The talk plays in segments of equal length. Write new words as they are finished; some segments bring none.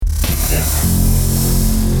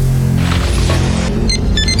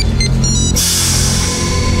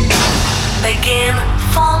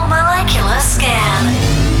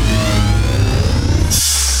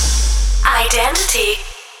Identity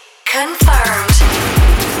confirmed.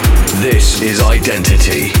 This is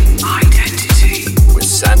Identity. Identity with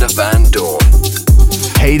Sander Van Doorn.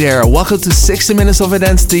 Hey there, welcome to 60 Minutes of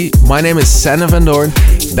Identity. My name is Sander Van Doorn,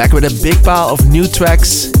 back with a big pile of new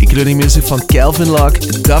tracks, including music from Kelvin Locke,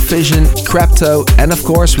 Dove Vision, Crapto, and of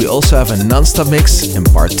course we also have a non-stop mix in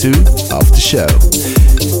part 2 of the show.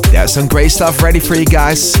 There's some great stuff ready for you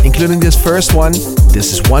guys, including this first one.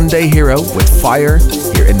 This is One Day Hero with Fire,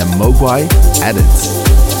 here in the Mogwai Edit.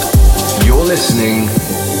 You're listening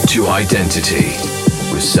to Identity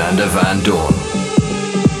with Sander Van Doorn.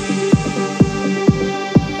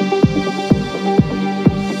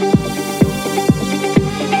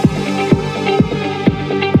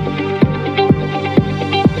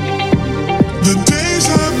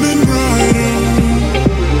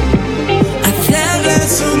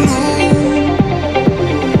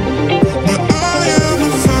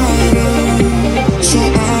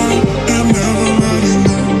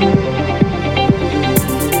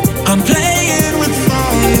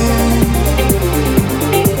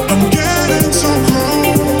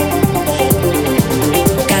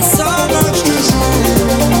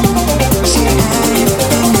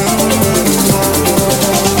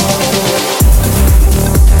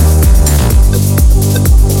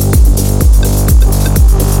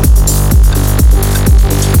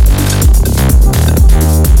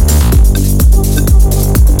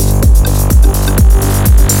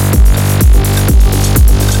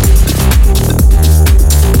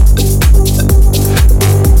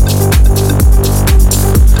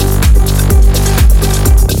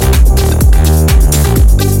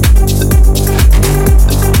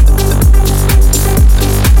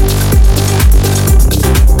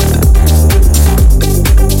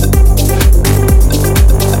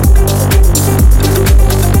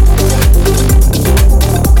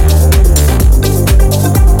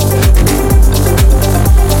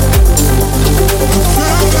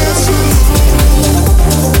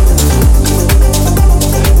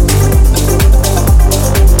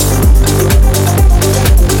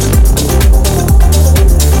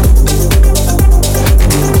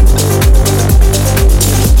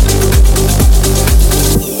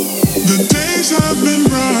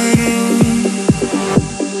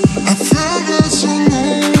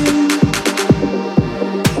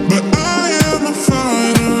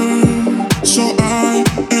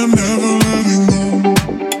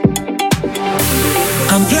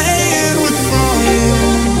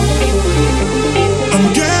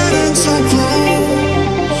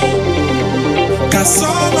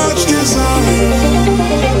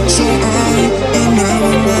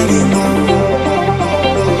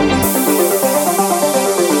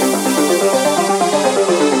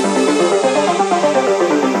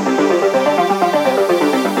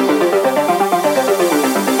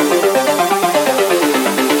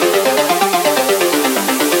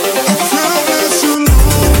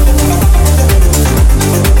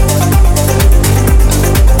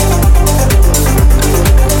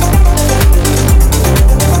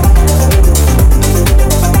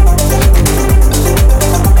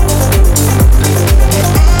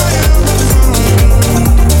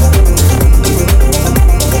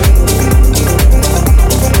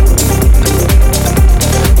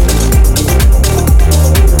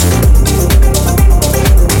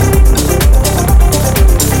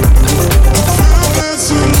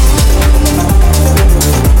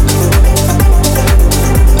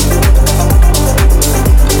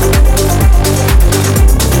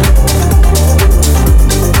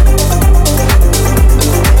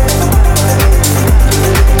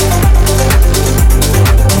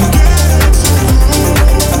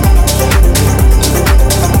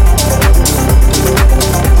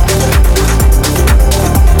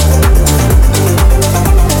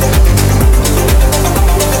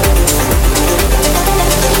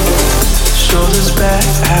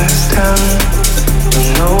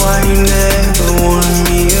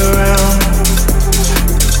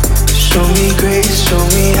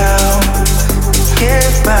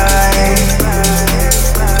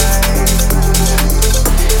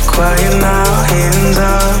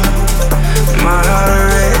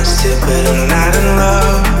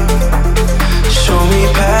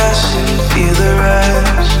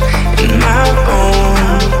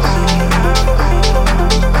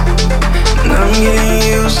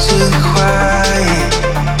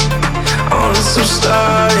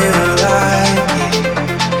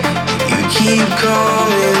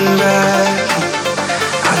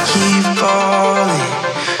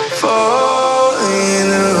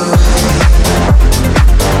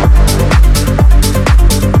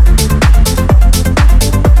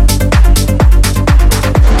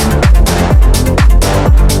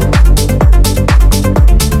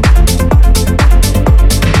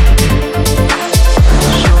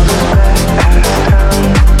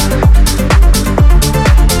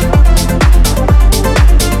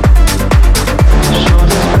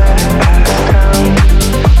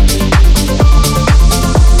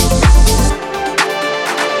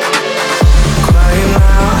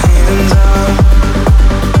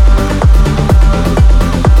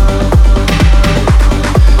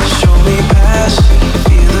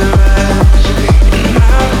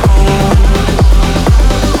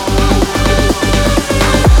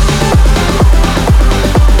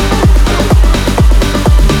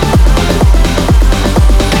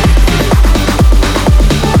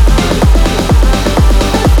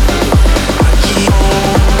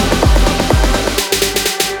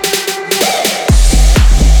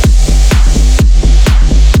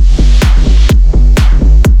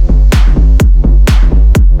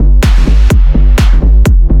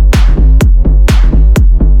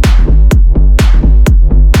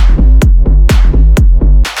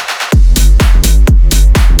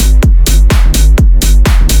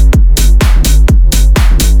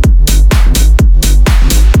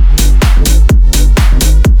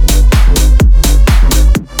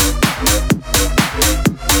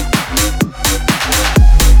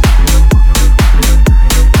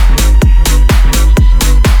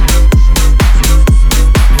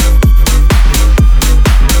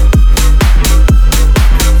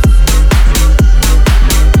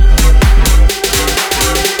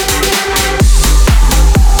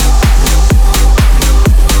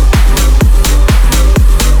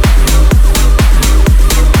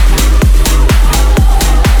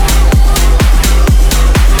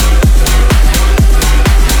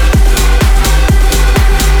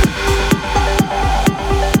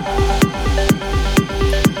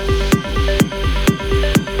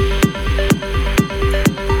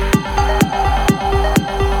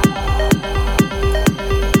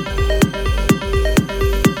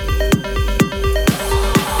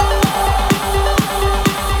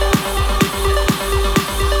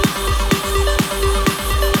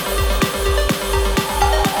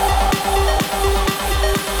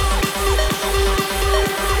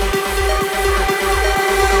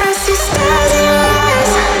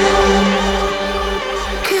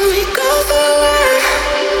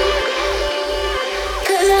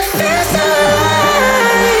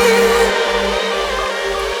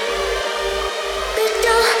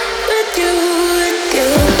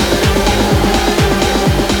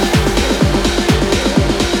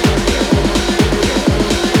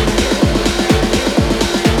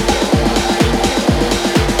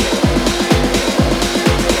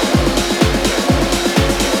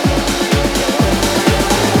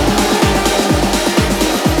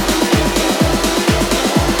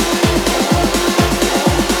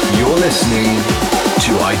 listening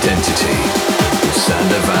to Identity with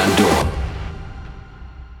Sander Van Doorn.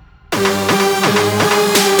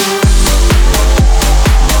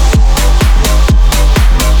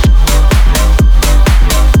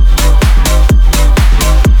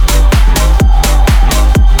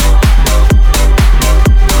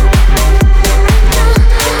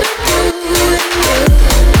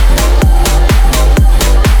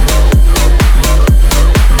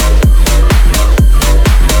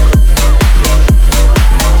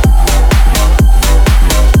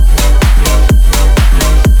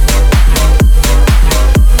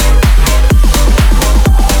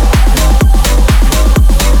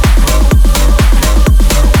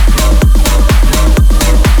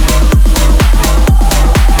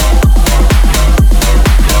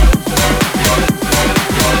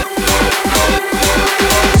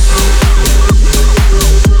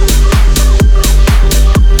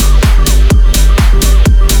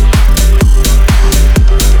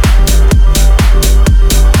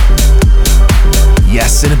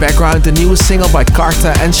 Background, the newest single by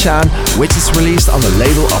Carta and Shan, which is released on the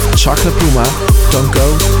label of Chocolate Puma, Don't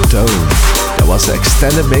Go Doorn. That was the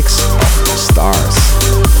extended mix of Stars.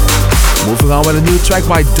 Moving on with a new track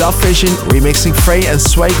by Dove Vision, remixing Frey and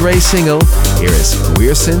Sway Gray's single. Here is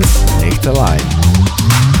Weersin, Nick the Line.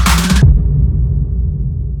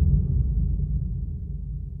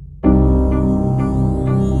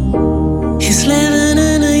 He's living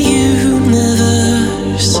in a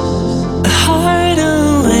universe, a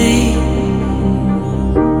hideaway.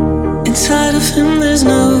 Inside of him there's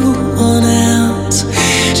no one else,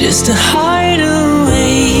 just a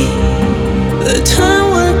hideaway. The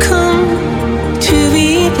time will come to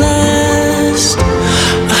be blessed,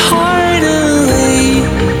 a hideaway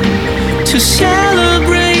to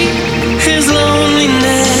celebrate his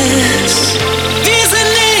loneliness. Wir sind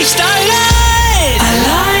nicht allein,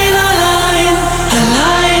 allein, allein.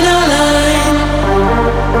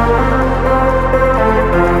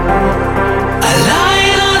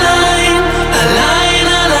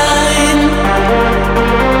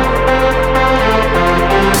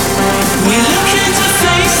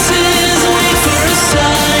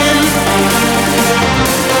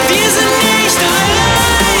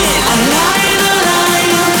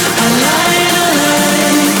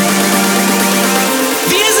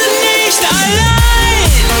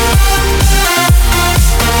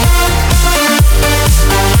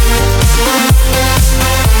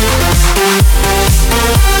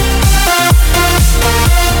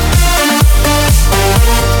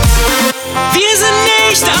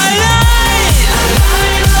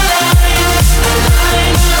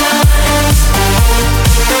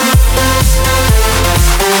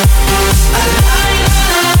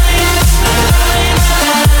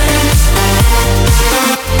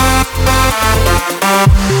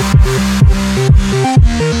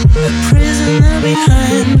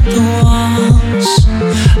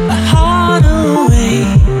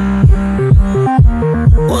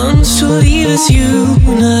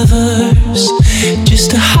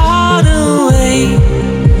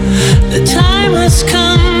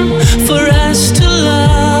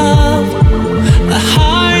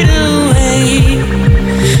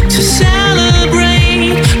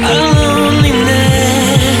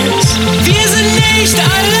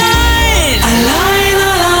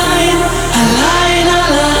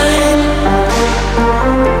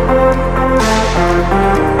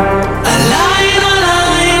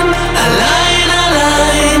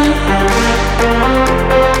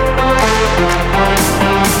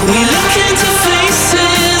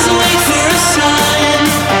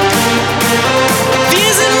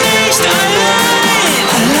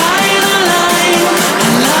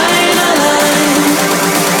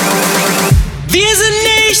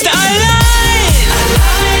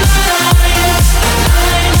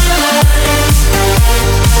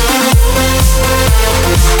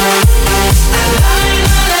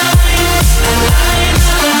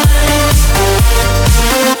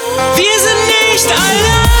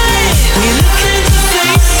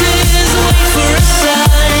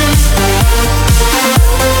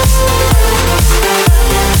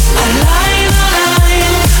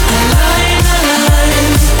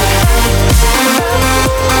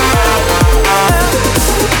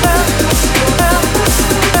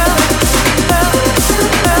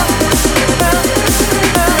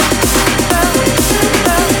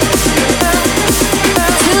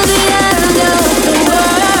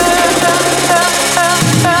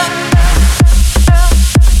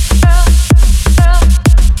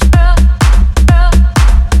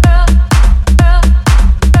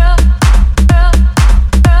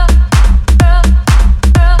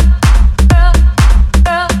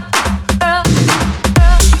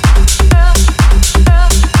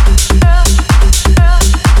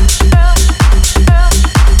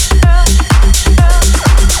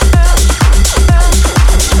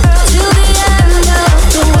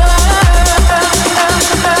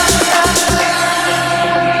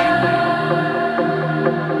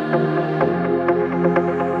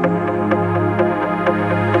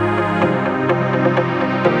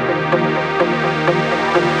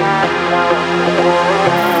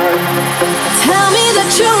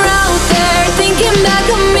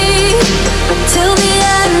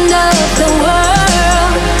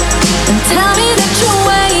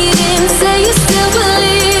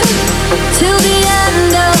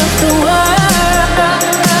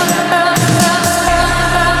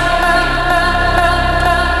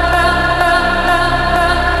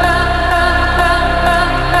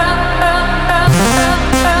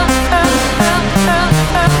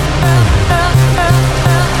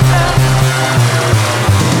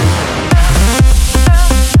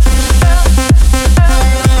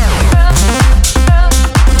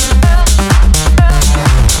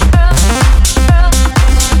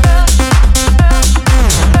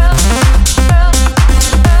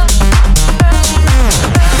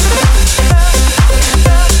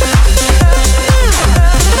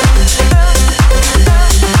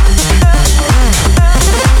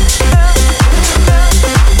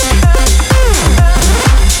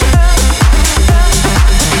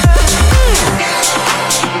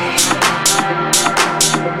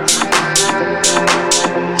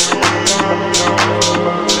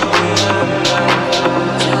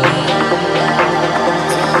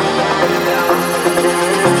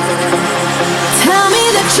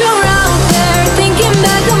 that you're out there thinking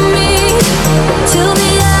back on me till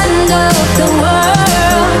the end of the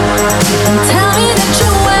world. Tell me that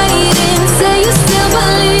you're waiting, say you still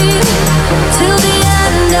believe till the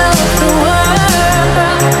end of the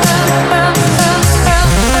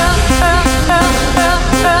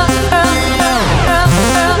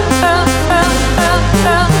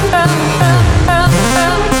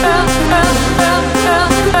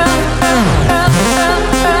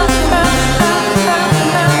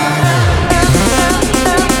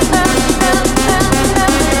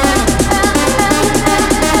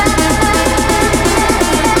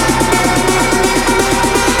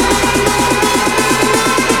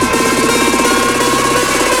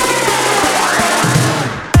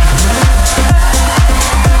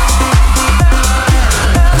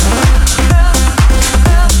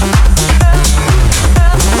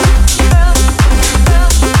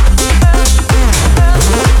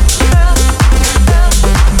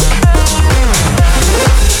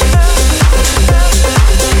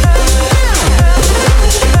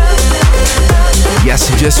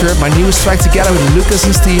Just heard my newest track together with Lucas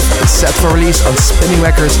and Steve is set for release on Spinning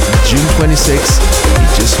Records June 26. You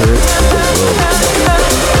just heard The World.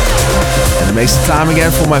 And it makes it time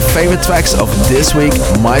again for my favorite tracks of this week,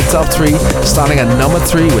 my top 3, starting at number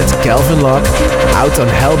 3 with Calvin Locke, out on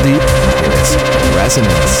Hell Deep in its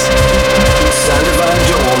Resonance. Sander Van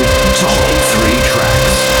Doorn, top 3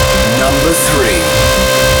 tracks. Number 3.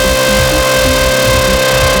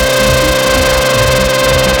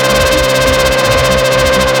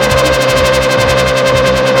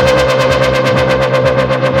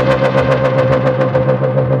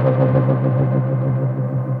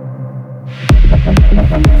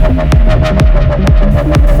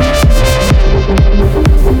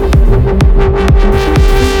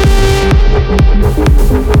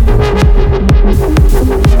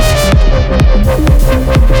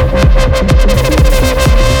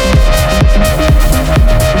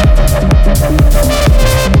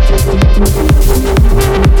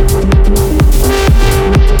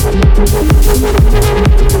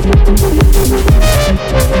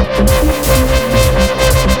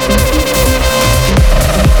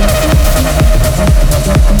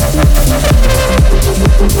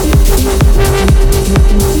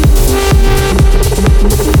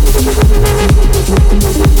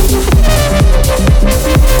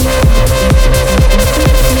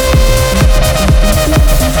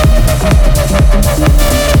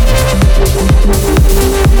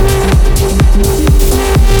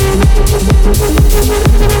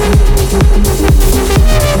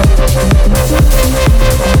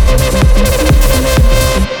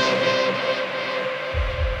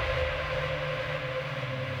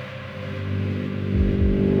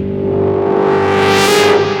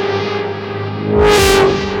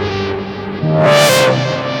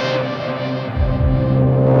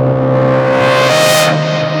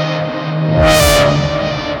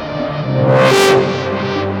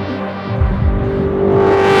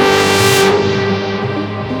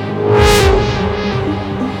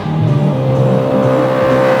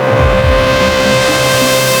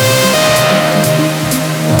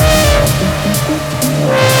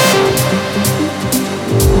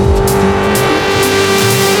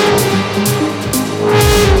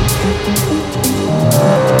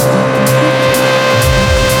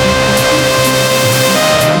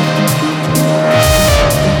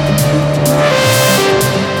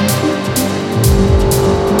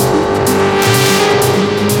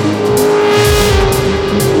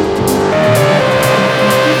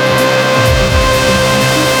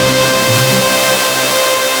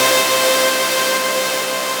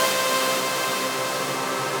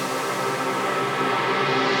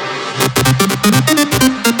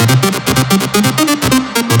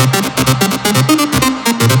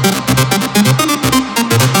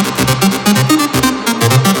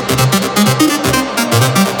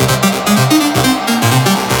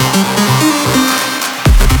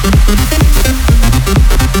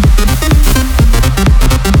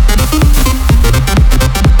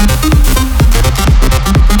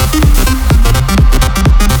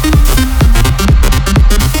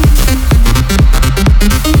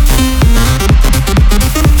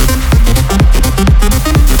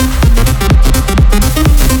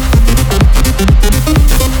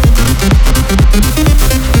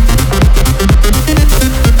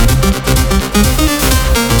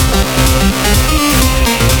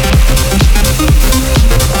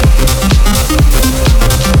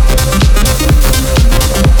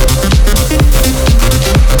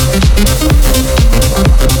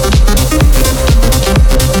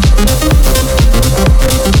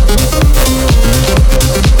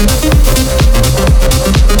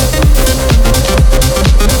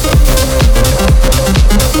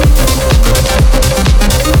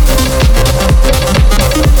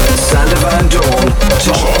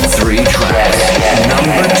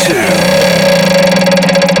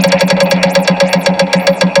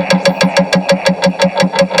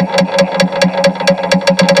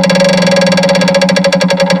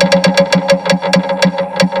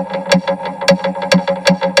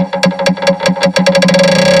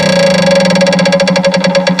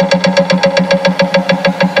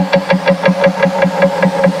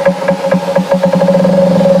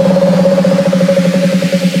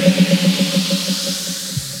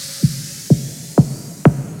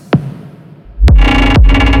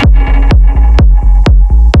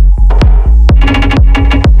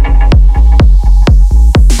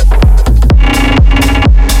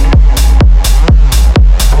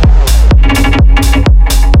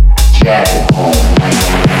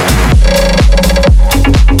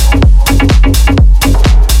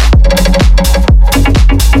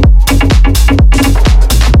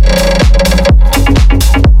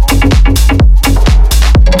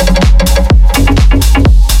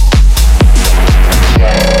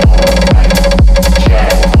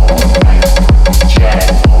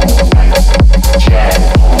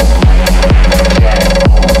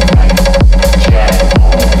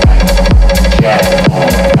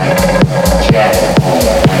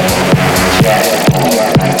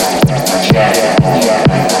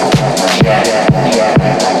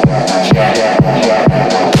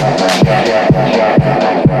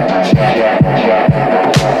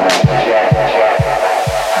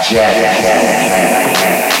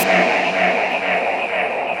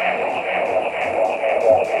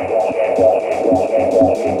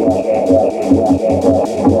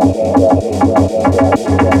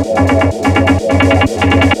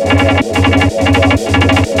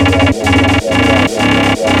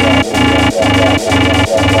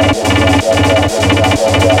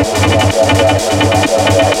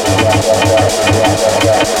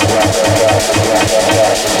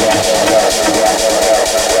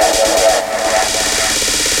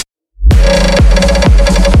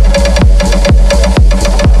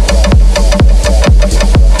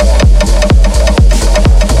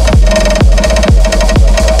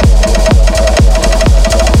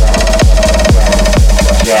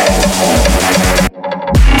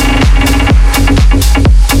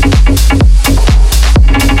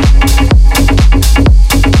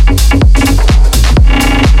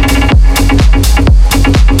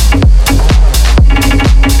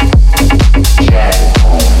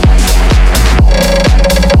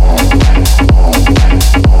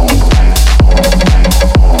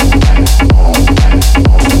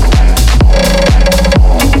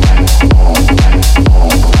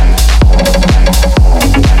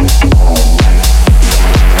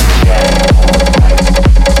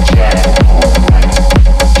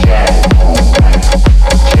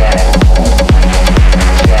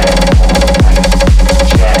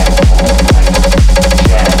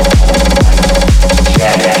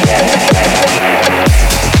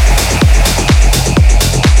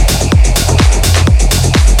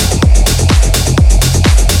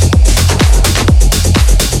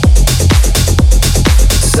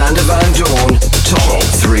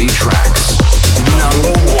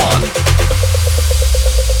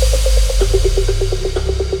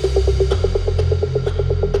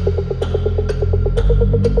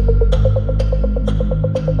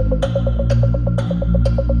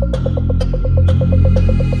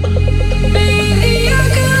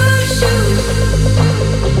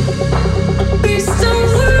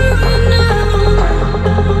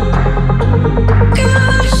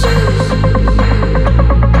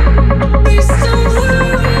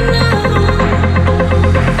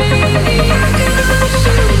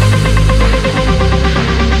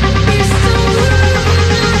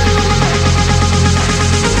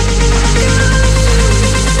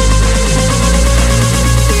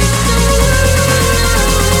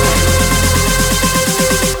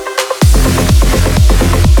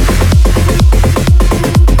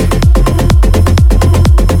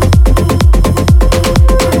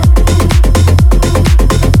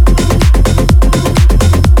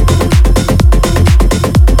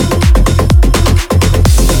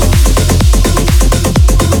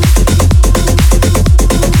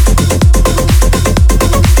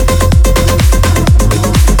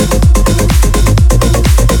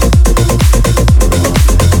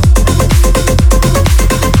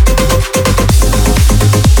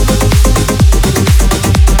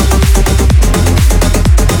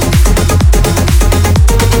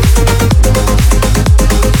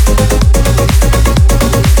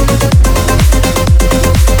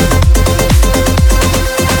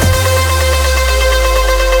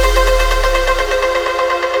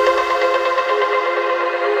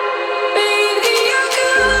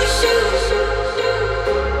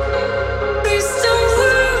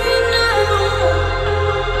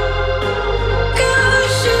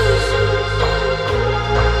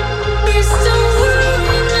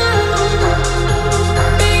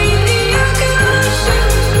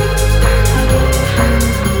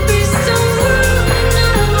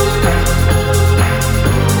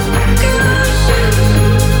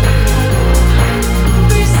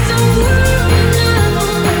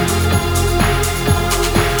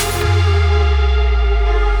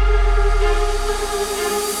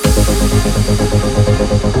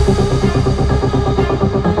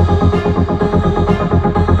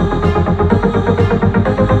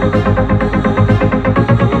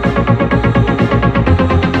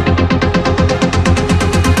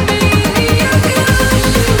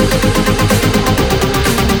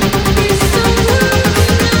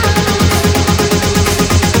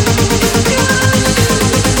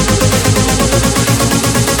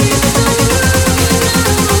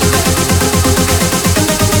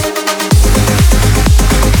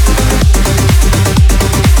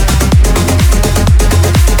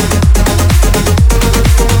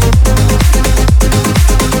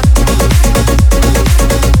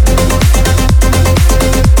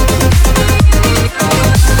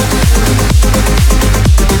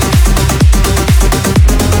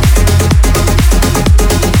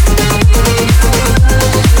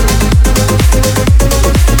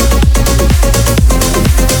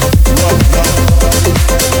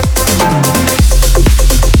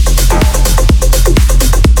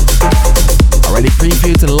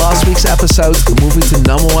 episode. Moving to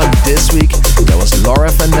number 1 this week, that was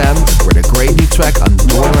Laura Van Dam with a great new track on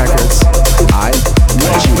Doorn Records. I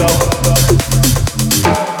Got You.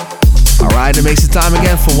 Alright, it makes it time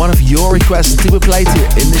again for one of your requests to be played here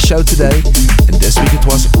in the show today. And this week it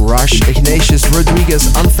was Rush Ignatius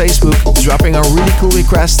Rodriguez on Facebook dropping a really cool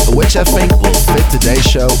request, which I think will fit today's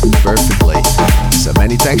show perfectly. So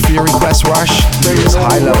many thanks for your request, Rush. Here's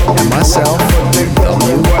Hilo and myself,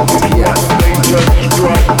 WTF.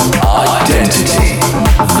 Identity.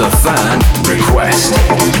 The fan request.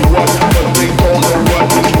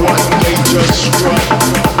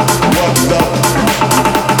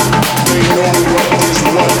 They know what is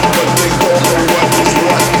what, but they don't know what is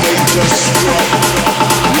what. They just strut.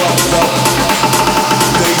 What the?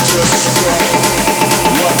 They just strut.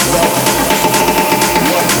 What the?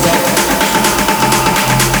 What the?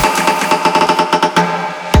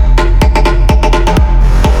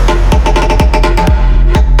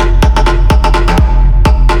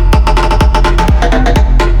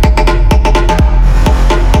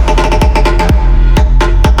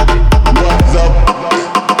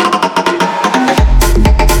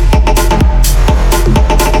 They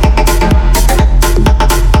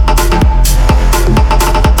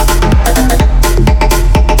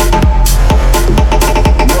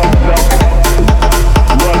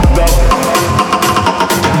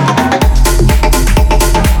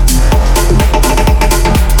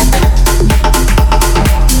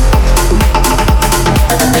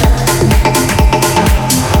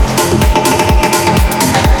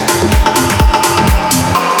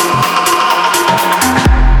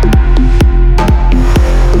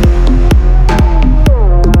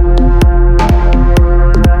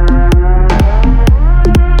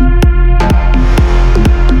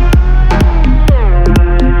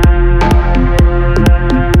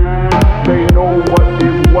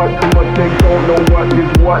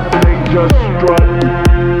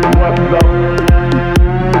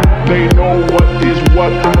know what is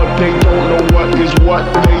what, but they don't know what is what.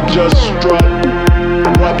 They just strut.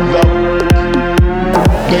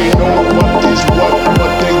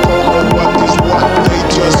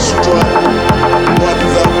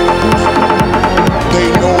 They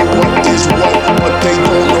know what is what, but they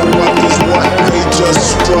don't know what is what. They just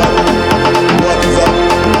strut. What the?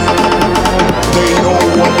 They know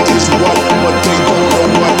what is what,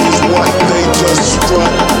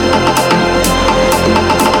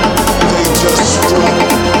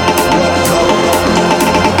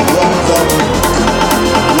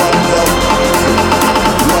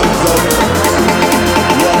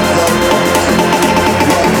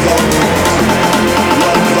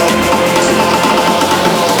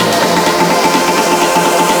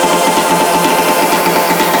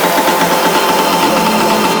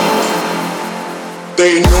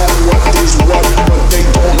 but they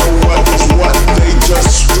don't know what is what. They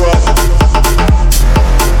just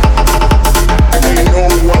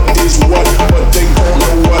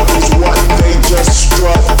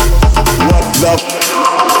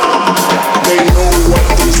They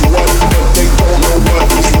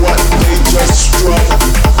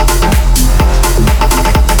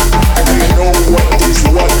know what is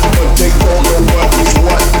what, but they don't know what is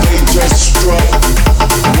what. They just strut.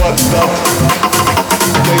 What the?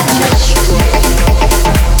 They just strut.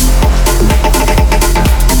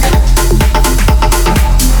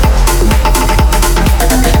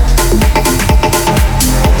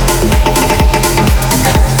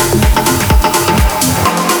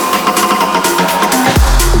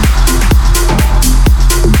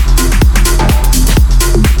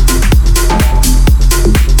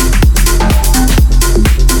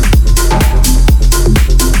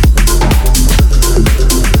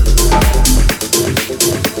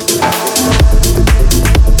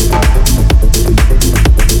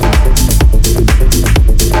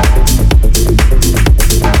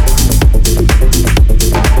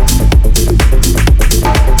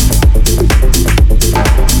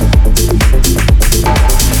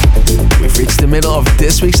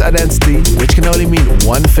 This week's identity, which can only mean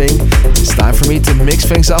one thing. It's time for me to mix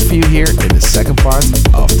things up for you here in the second part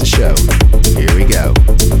of the show. Here we go.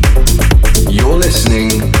 You're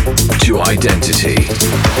listening to Identity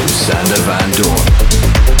with Sander Van Doorn.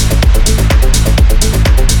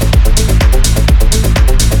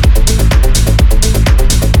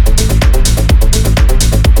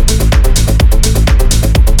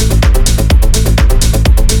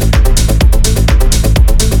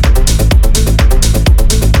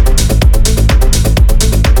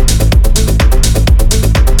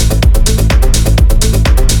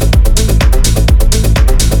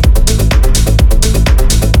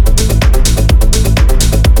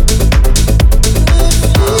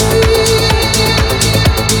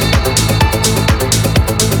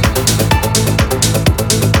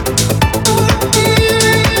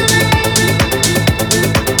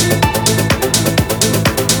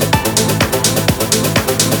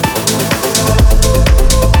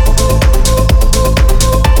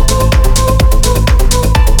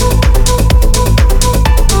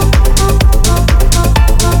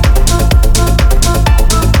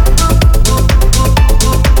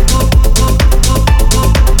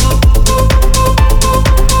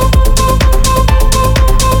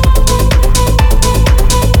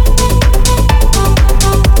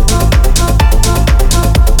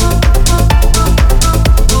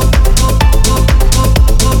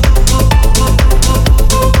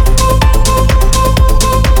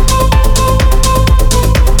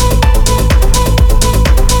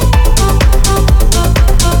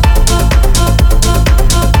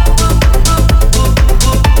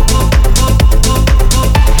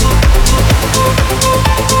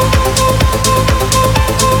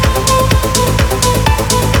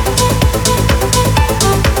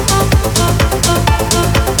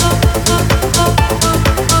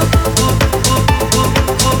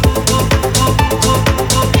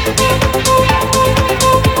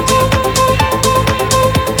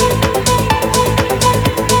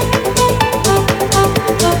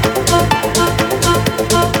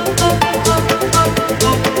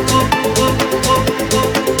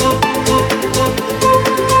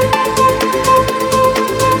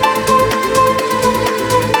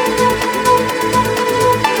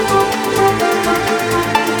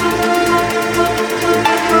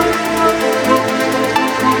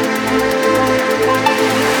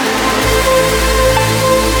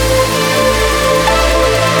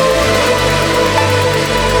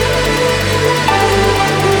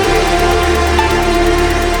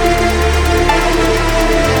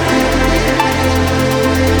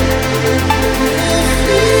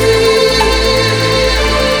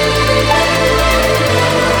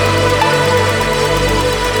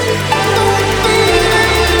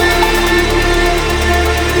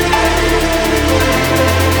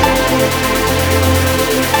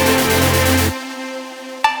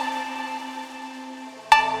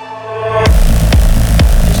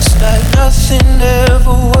 nothing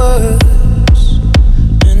ever works,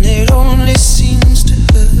 and it only seems to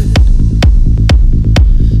hurt.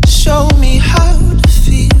 Show me how to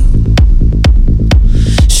feel.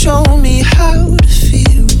 Show me how to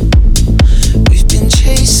feel. We've been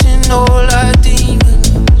chasing all our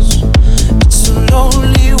demons. It's a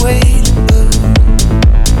lonely way to burn.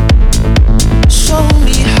 Show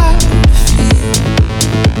me how to feel.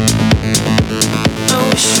 I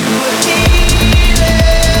wish you were here.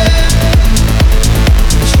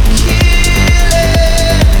 But you can't.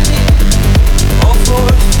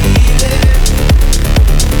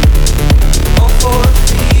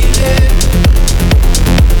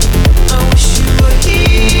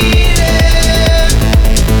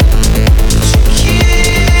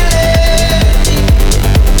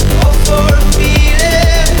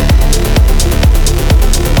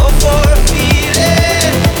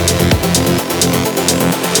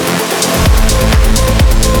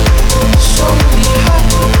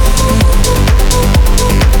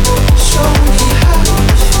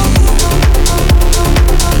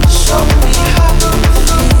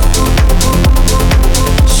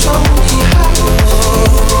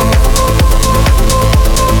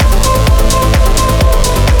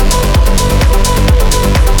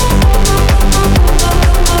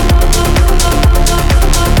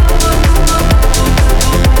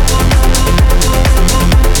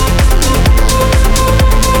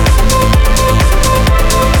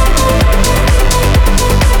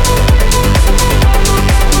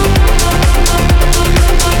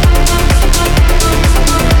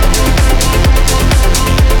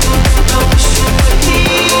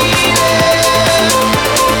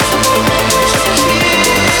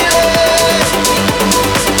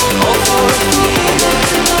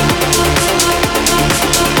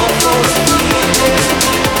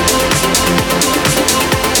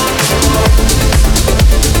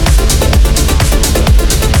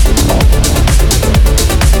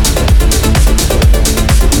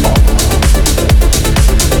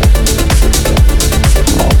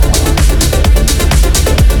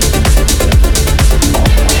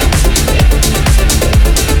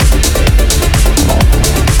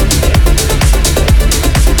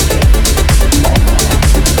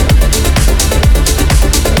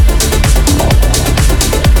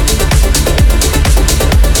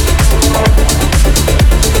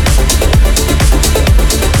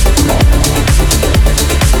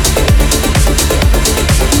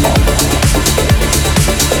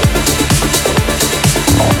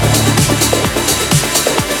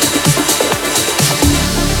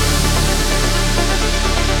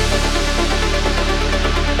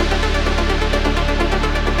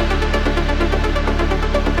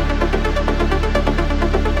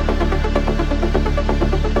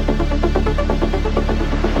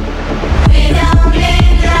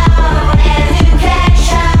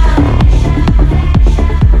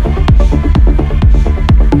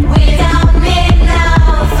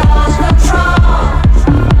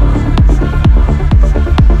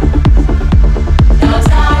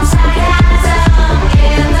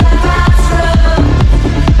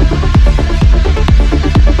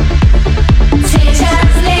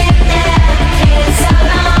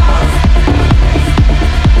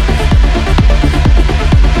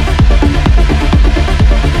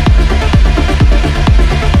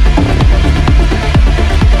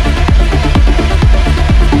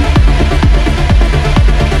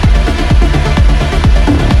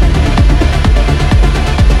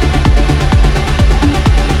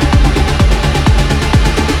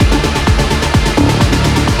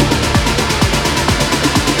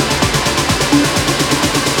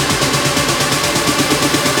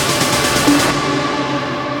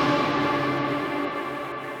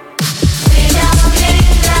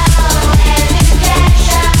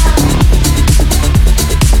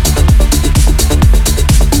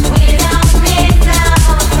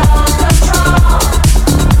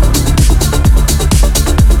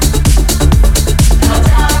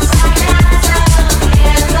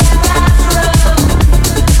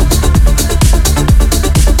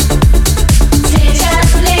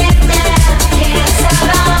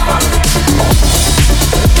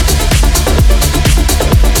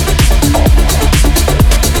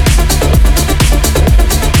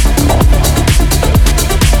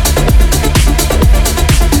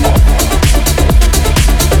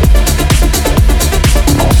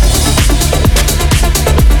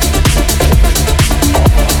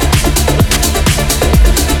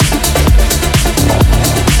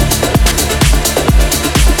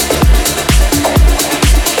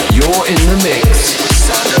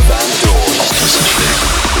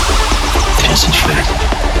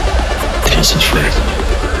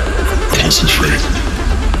 Concentrate.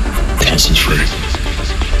 Concentrate.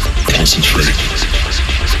 Concentrate.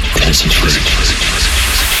 Concentrate.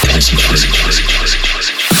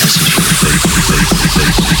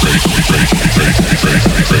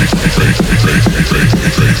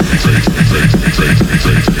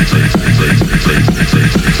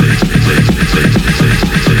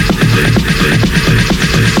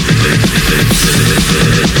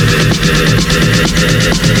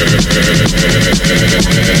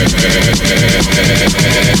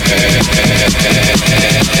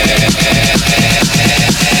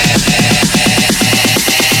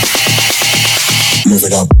 Move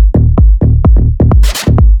it up.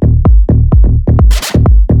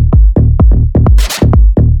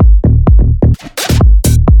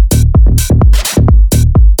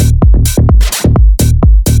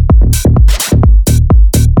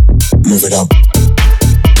 Move it up.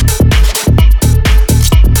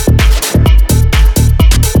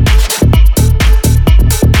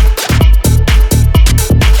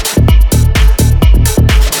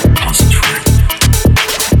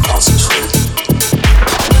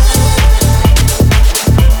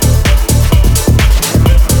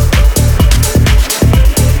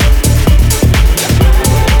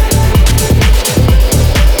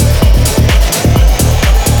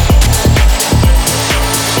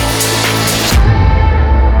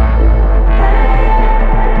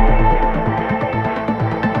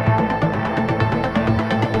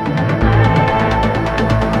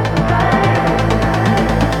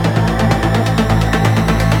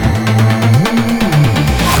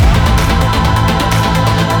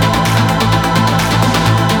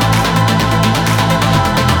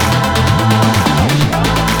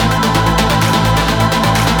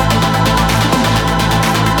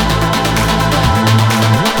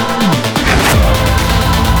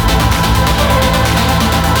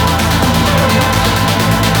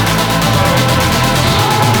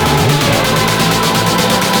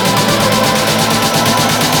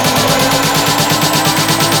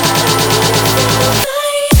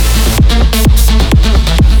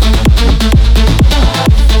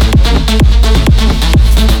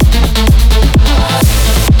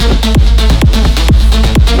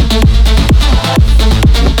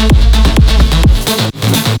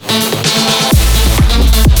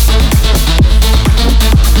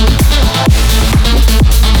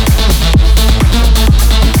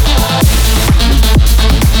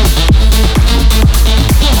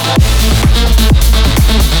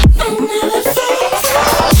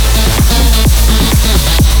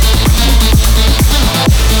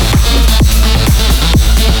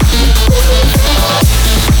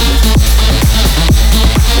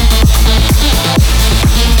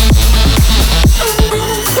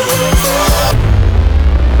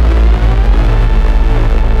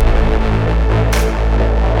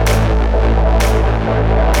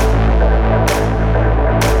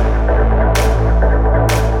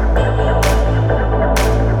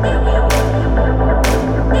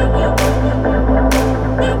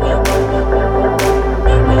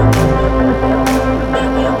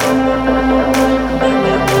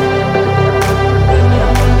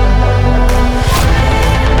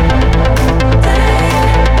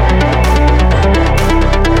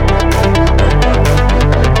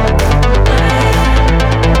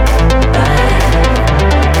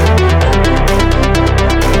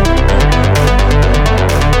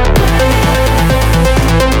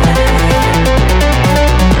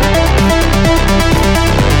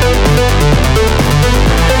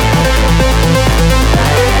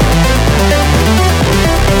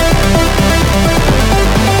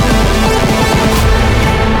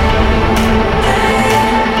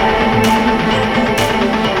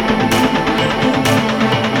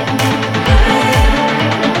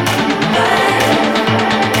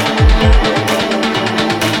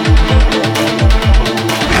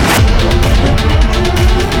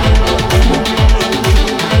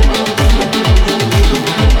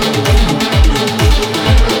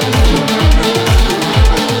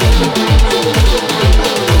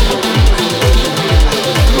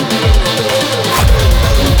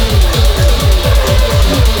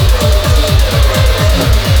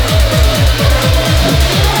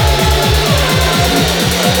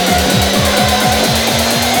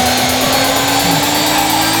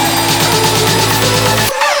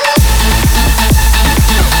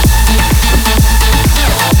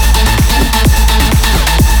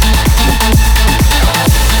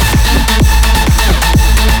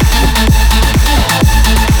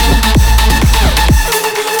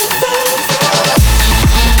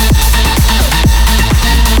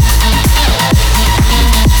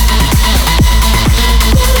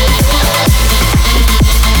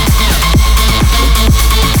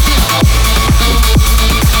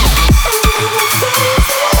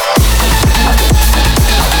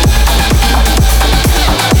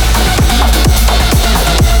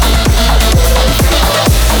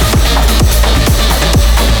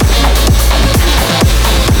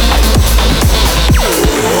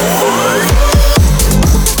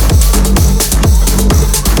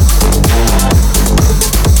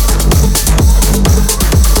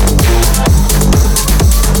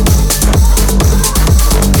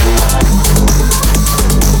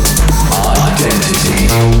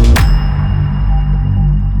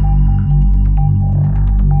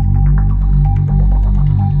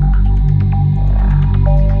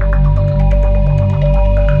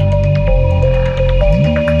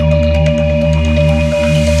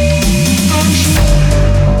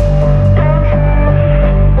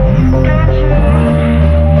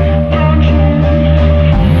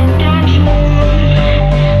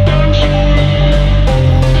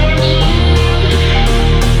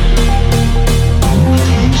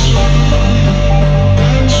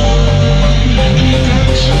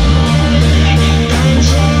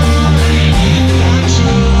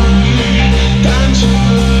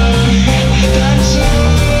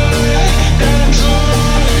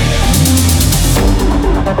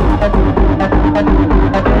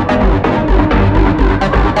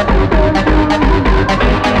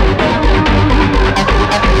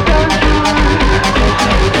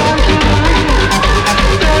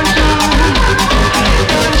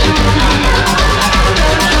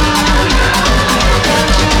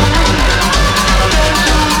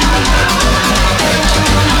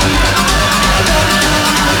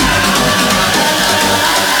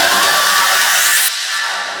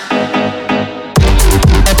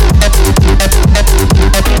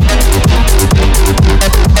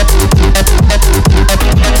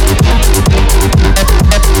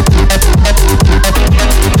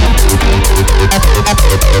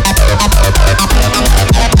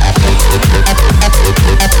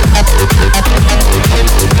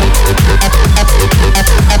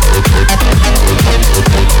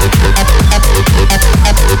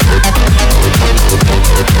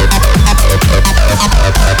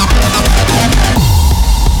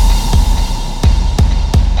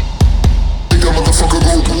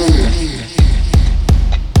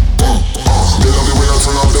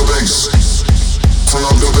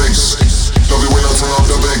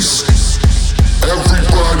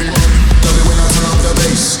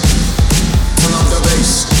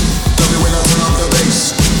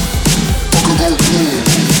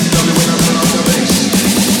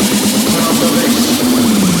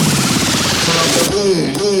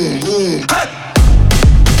 boom.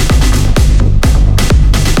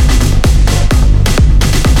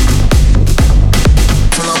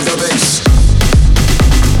 Turn up the bass.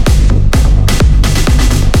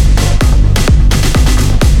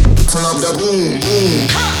 Turn up the boom, boom.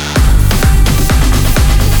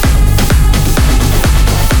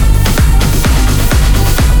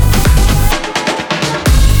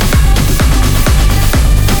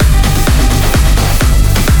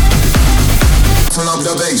 Turn up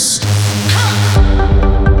the bass.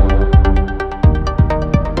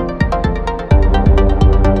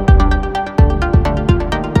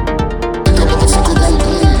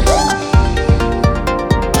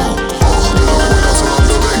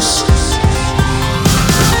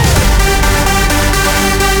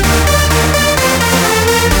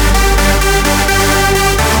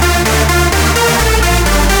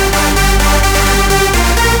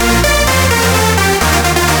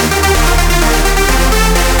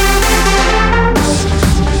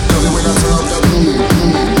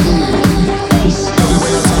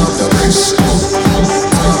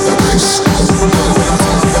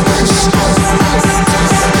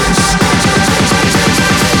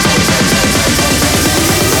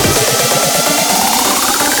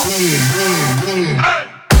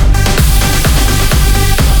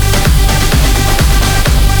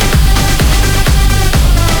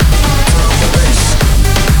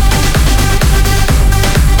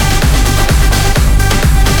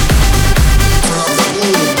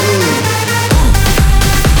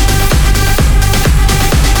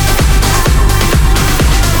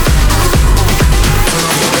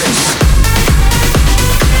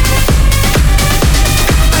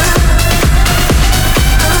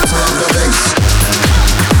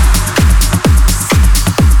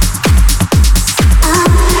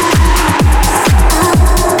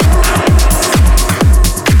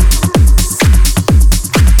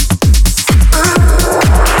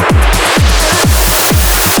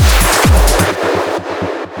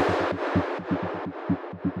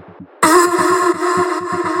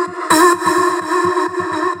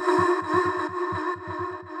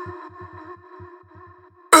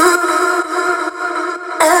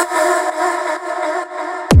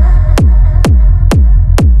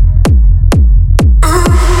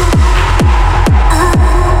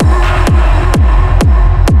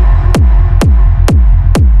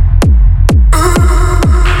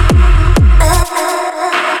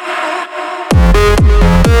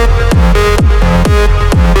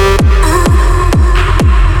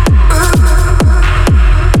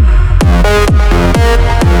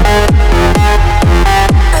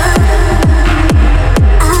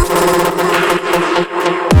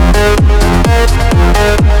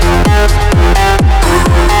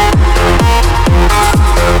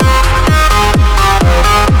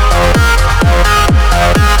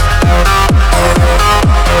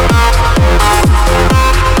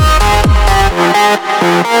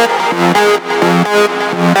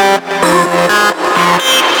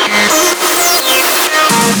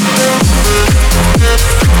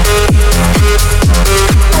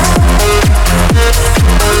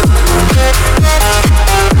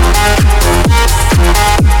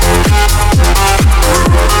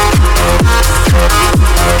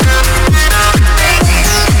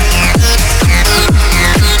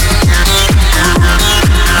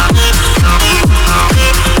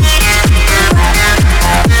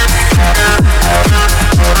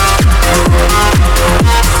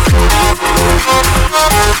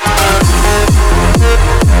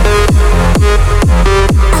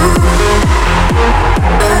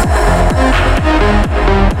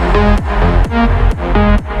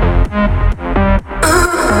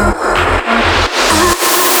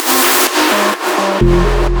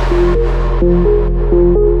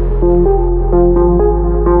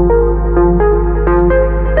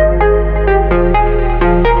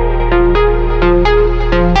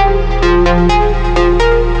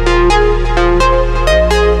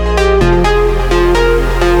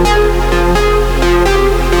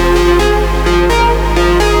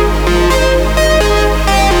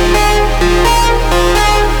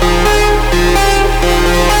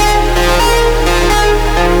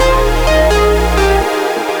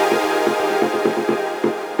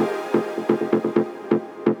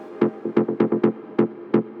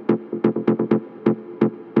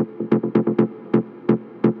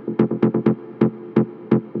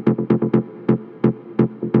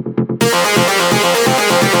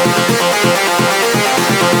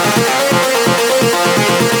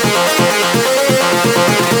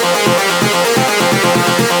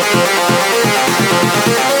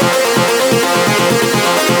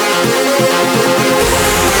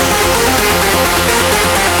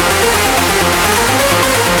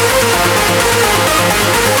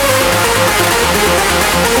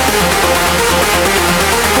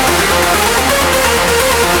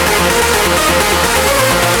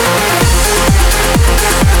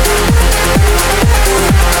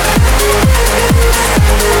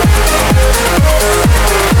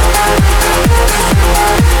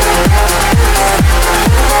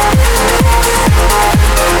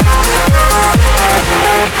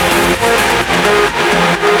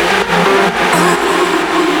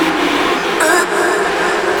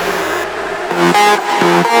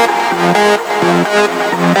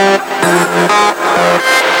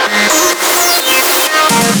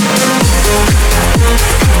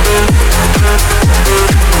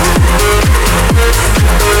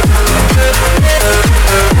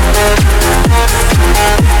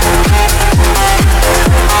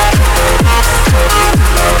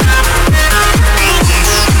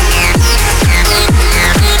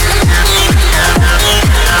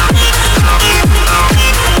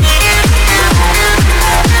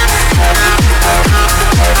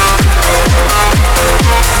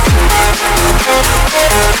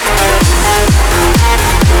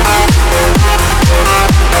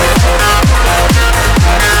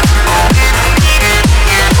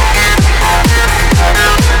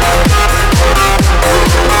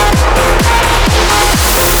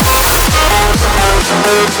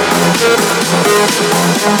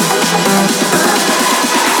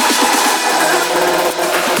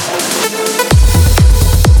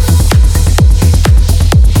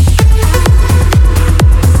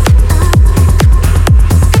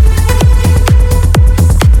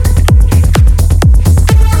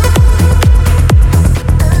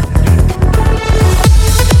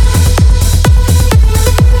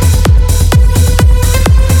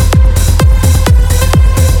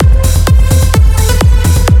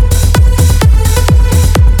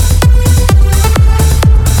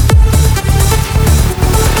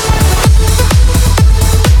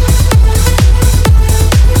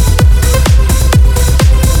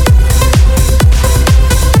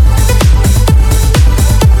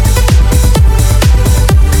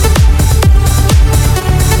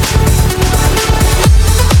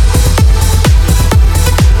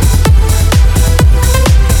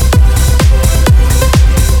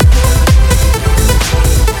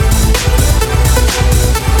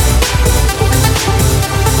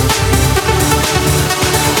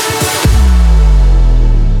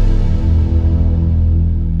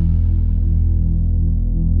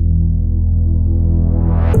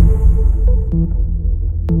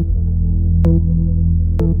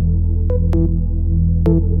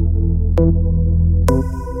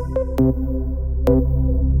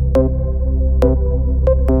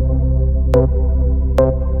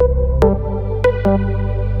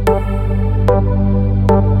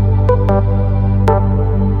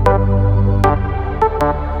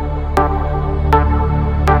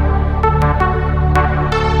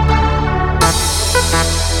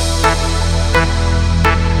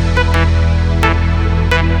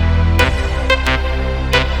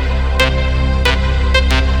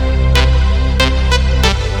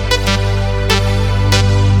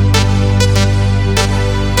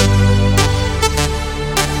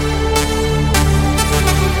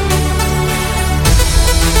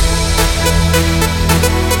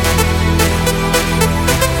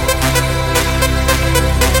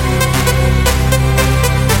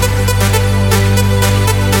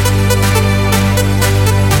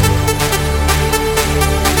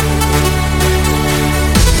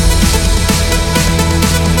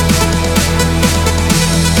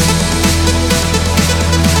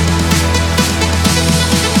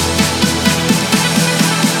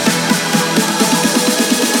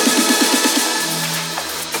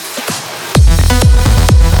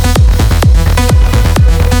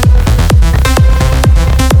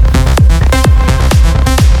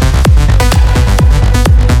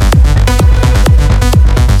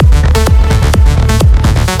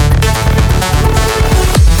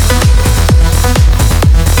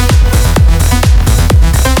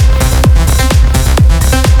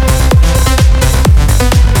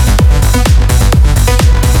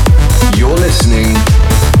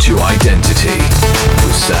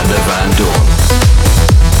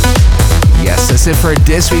 That's it for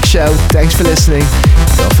this week's show. Thanks for listening.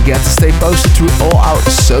 Don't forget to stay posted through all our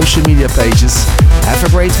social media pages. Have a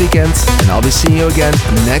great weekend, and I'll be seeing you again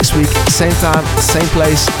next week, same time, same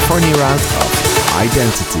place, for a new round of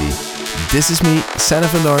Identity. This is me, Sander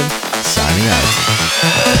van Doorn, signing out.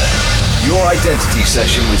 Your Identity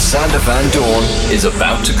session with Sander van Doorn is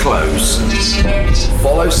about to close.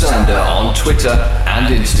 Follow Sander on Twitter and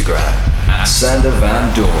Instagram at Sander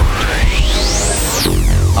van Doorn.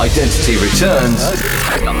 Identity returns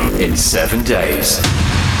in 7 days.